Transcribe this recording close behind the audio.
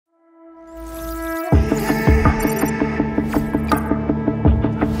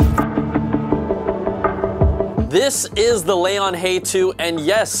This is the Leion Hey2, and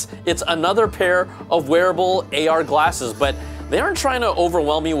yes, it's another pair of wearable AR glasses, but they aren't trying to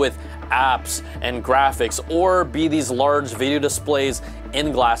overwhelm you with apps and graphics or be these large video displays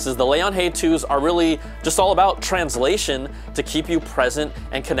in glasses. The Leion Hey2s are really just all about translation to keep you present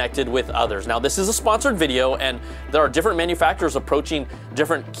and connected with others. Now, this is a sponsored video, and there are different manufacturers approaching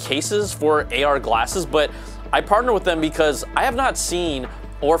different cases for AR glasses, but I partner with them because I have not seen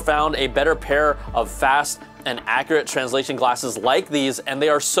or found a better pair of fast and accurate translation glasses like these, and they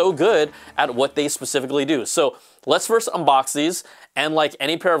are so good at what they specifically do. So let's first unbox these, and like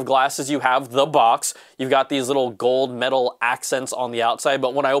any pair of glasses, you have the box. You've got these little gold metal accents on the outside,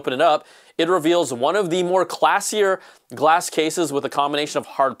 but when I open it up, it reveals one of the more classier glass cases with a combination of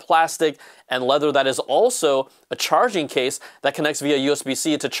hard plastic and leather that is also a charging case that connects via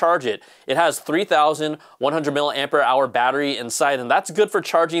USB-C to charge it. It has 3,100 milliampere hour battery inside, and that's good for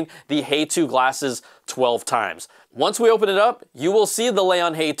charging the Hey2 glasses 12 times. Once we open it up, you will see the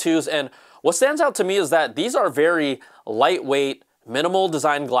Leion Hey2s, and what stands out to me is that these are very lightweight, minimal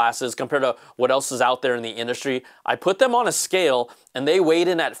design glasses compared to what else is out there in the industry. I put them on a scale and they weighed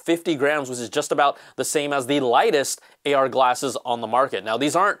in at 50 grams, which is just about the same as the lightest AR glasses on the market. Now,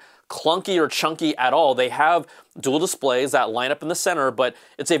 these aren't clunky or chunky at all. They have dual displays that line up in the center, but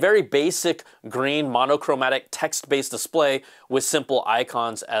it's a very basic green monochromatic text-based display with simple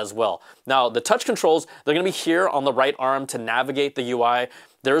icons as well. Now, the touch controls, they're gonna be here on the right arm to navigate the UI.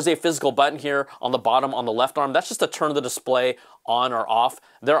 There is a physical button here on the bottom on the left arm. That's just to turn the display on or off.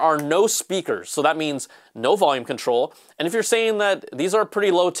 There are no speakers, so that means no volume control. And if you're saying that these are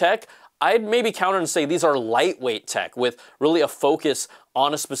pretty low tech, I'd maybe counter and say these are lightweight tech with really a focus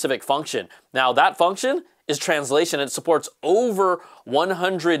on a specific function. Now, that function is translation. It supports over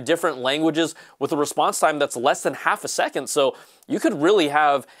 100 different languages with a response time that's less than half a second. So you could really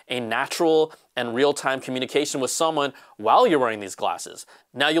have a natural and real-time communication with someone while you're wearing these glasses.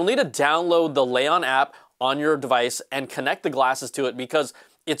 Now, you'll need to download the Leion app on your device and connect the glasses to it because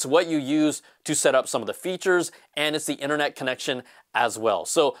it's what you use to set up some of the features, and it's the internet connection as well.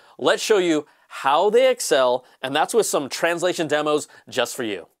 So let's show you how they excel, and that's with some translation demos just for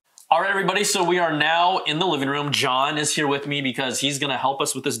you. All right, everybody, so we are now in the living room. John is here with me because he's gonna help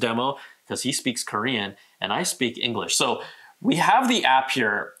us with this demo because he speaks Korean and I speak English. So we have the app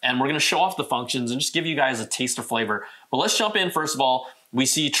here and we're gonna show off the functions and just give you guys a taste of flavor. But let's jump in. First of all, we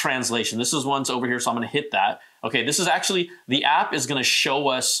see translation. This is one's over here, so I'm gonna hit that. Okay, this is actually, the app is gonna show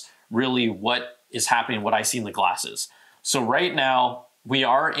us really what is happening, what I see in the glasses. So right now, we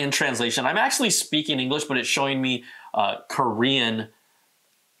are in translation. I'm actually speaking English, but it's showing me Korean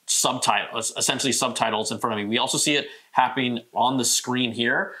subtitles, essentially subtitles in front of me. We also see it happening on the screen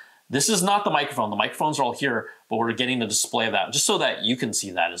here. This is not the microphone. The microphones are all here, but we're getting the display of that just so that you can see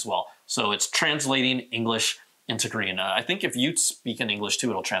that as well. So it's translating English into Korean. I think if you speak in English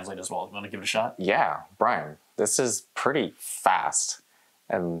too, it'll translate as well. You want to give it a shot? Yeah, Brian, this is pretty fast.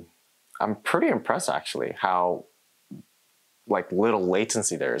 And I'm pretty impressed actually how like little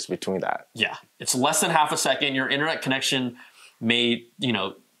latency there is between that. Yeah, it's less than half a second. Your internet connection may,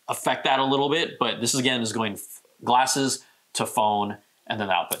 affect that a little bit, but this again is going glasses to phone and then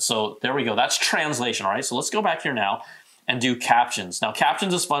output. So there we go. That's translation, all right? So let's go back here now and do captions. Now,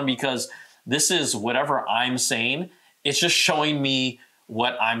 captions is fun because this is whatever I'm saying. It's just showing me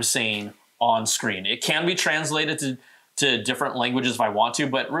what I'm saying on screen. It can be translated to different languages if I want to,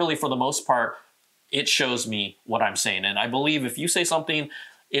 but really for the most part, it shows me what I'm saying. And I believe if you say something,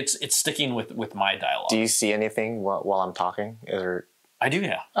 it's sticking with my dialogue. Do you see anything while I'm talking? I do,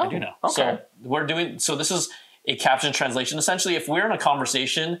 yeah. Oh, I do know. Okay. So this is a caption translation. Essentially, if we're in a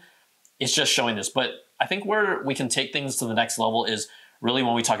conversation, it's just showing this. But I think where we can take things to the next level is really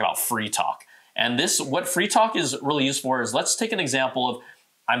when we talk about free talk. And what free talk is really used for is, let's take an example of,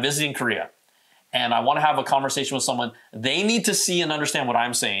 I'm visiting Korea and I want to have a conversation with someone. They need to see and understand what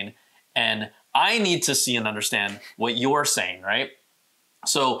I'm saying, and I need to see and understand what you're saying, right?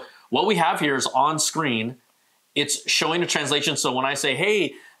 So what we have here is on screen, it's showing a translation. So when I say,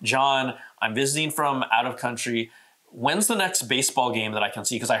 hey, John, I'm visiting from out of country, when's the next baseball game that I can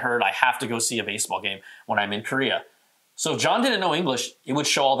see? Because I heard I have to go see a baseball game when I'm in Korea. So if John didn't know English, it would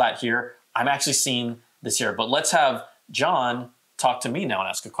show all that here. I'm actually seeing this here. But let's have John talk to me now and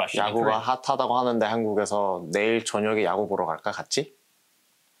ask a question. 야구가 핫하다고 하는데 한국에서 내일 저녁에 야구 보러 갈까 같이?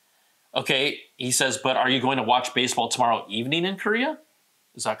 Okay, he says, but are you going to watch baseball tomorrow evening in Korea?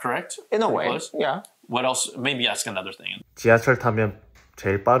 Is that correct? In a way, yeah. What else? Maybe ask another thing. 지하철 타면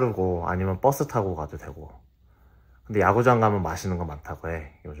제일 빠르고 아니면 버스 타고 가도 되고. 근데 야구장 가면 맛있는 거 많다고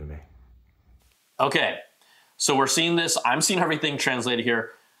해, 요즘에. Okay, so we're seeing this. I'm seeing everything translated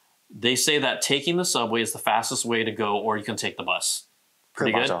here. they say that taking the subway is the fastest way to go, or you can take the bus.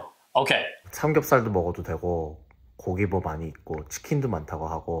 Pretty good? 맞아. Okay. 삼겹살도 먹어도 되고 고기도 많이 있고 치킨도 많다고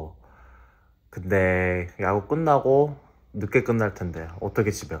하고 근데 야구 끝나고 늦게 끝날 텐데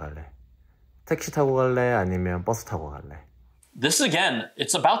어떻게 집에 갈래? 택시 타고 갈래? 아니면 버스 타고 갈래? This again,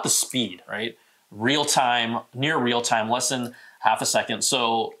 it's about the speed, right? Real time, near real time, less than half a second.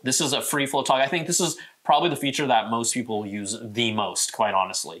 So this is a free flow talk. I think this is probably the feature that most people use the most, quite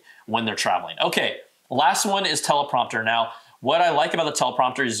honestly, when they're traveling. Okay, last one is teleprompter. Now, what I like about the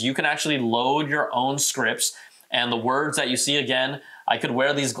teleprompter is you can actually load your own scripts, and the words that you see, again, I could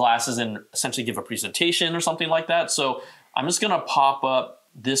wear these glasses and essentially give a presentation or something like that. So I'm just gonna pop up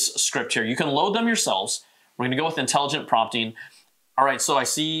this script here. You can load them yourselves. We're gonna go with intelligent prompting. All right, so I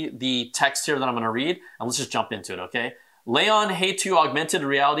see the text here that I'm gonna read, and let's just jump into it, okay? Leion Hey2 augmented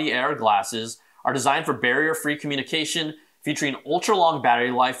reality AR glasses are designed for barrier-free communication, featuring ultra-long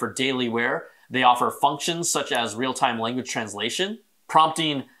battery life for daily wear. They offer functions such as real-time language translation,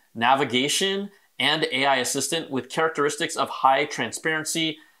 prompting, navigation, and AI assistant with characteristics of high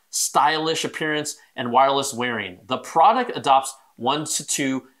transparency, stylish appearance, and wireless wearing. The product adopts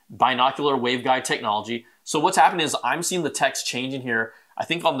 1:2 binocular waveguide technology. So what's happening is I'm seeing the text changing here. I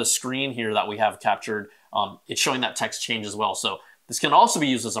think on the screen here that we have captured, it's showing that text change as well. So this can also be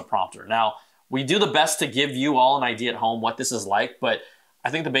used as a prompter. Now, we do the best to give you all an idea at home what this is like, but I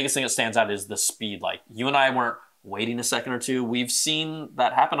think the biggest thing that stands out is the speed. Like, you and I weren't waiting a second or two. We've seen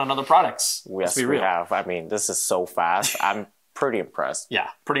that happen on other products. Yes, we have. I mean, this is so fast. I'm pretty impressed. Yeah,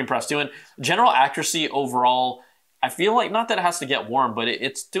 pretty impressed too. And general accuracy overall, I feel like, not that it has to get warm, but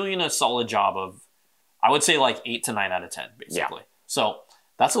it's doing a solid job of, I would say, like 8 to 9 out of 10, basically. Yeah. So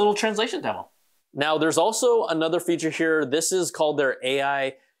that's a little translation demo. Now, there's also another feature here. This is called their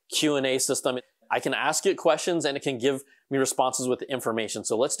AI Q&A system. I can ask it questions and it can give me responses with information.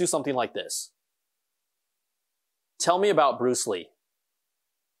 So let's do something like this. Tell me about Bruce Lee.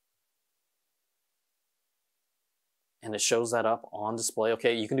 And it shows that up on display.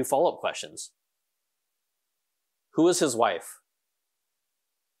 Okay, you can do follow-up questions. Who is his wife?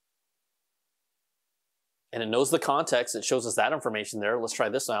 And it knows the context. It shows us that information there. Let's try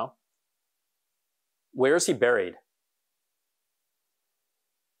this now. Where is he buried?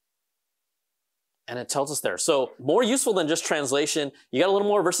 And it tells us there. So more useful than just translation. You got a little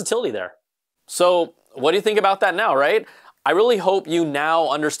more versatility there. So what do you think about that now, right? I really hope you now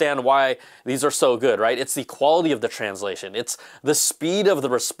understand why these are so good, right? It's the quality of the translation. It's the speed of the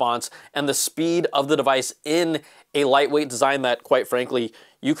response and the speed of the device in a lightweight design that, quite frankly,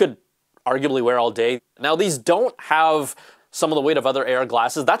 you could arguably wear all day. Now, these don't have some of the weight of other AR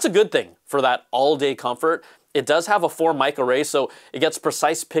glasses. That's a good thing for that all-day comfort. It does have a 4-mic array, so it gets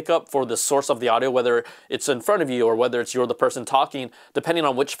precise pickup for the source of the audio, whether it's in front of you or whether you're the person talking, depending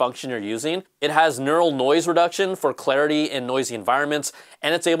on which function you're using. It has neural noise reduction for clarity in noisy environments,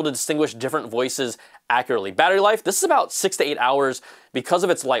 and it's able to distinguish different voices accurately. Battery life, this is about 6 to 8 hours because of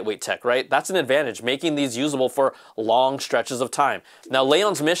its lightweight tech, right? That's an advantage, making these usable for long stretches of time. Now,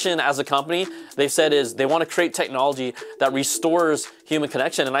 Leion's mission as a company, they've said, is they want to create technology that restores human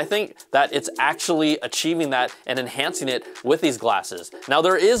connection, and I think that it's actually achieving that and enhancing it with these glasses. Now,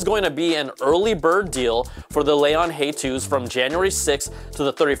 there is going to be an early bird deal for the Leion Hey2s from January 6th to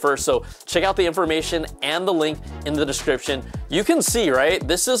the 31st, so check out the information and the link in the description. You can see, right,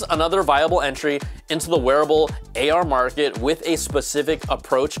 this is another viable entry into the wearable AR market with a specific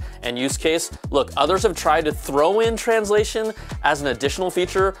approach and use case. Look, others have tried to throw in translation as an additional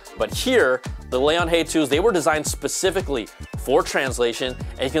feature, but here, the Leion Hey2s, they were designed specifically for translation,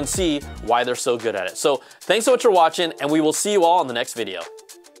 and you can see why they're so good at it. So thanks so much for watching, and we will see you all in the next video.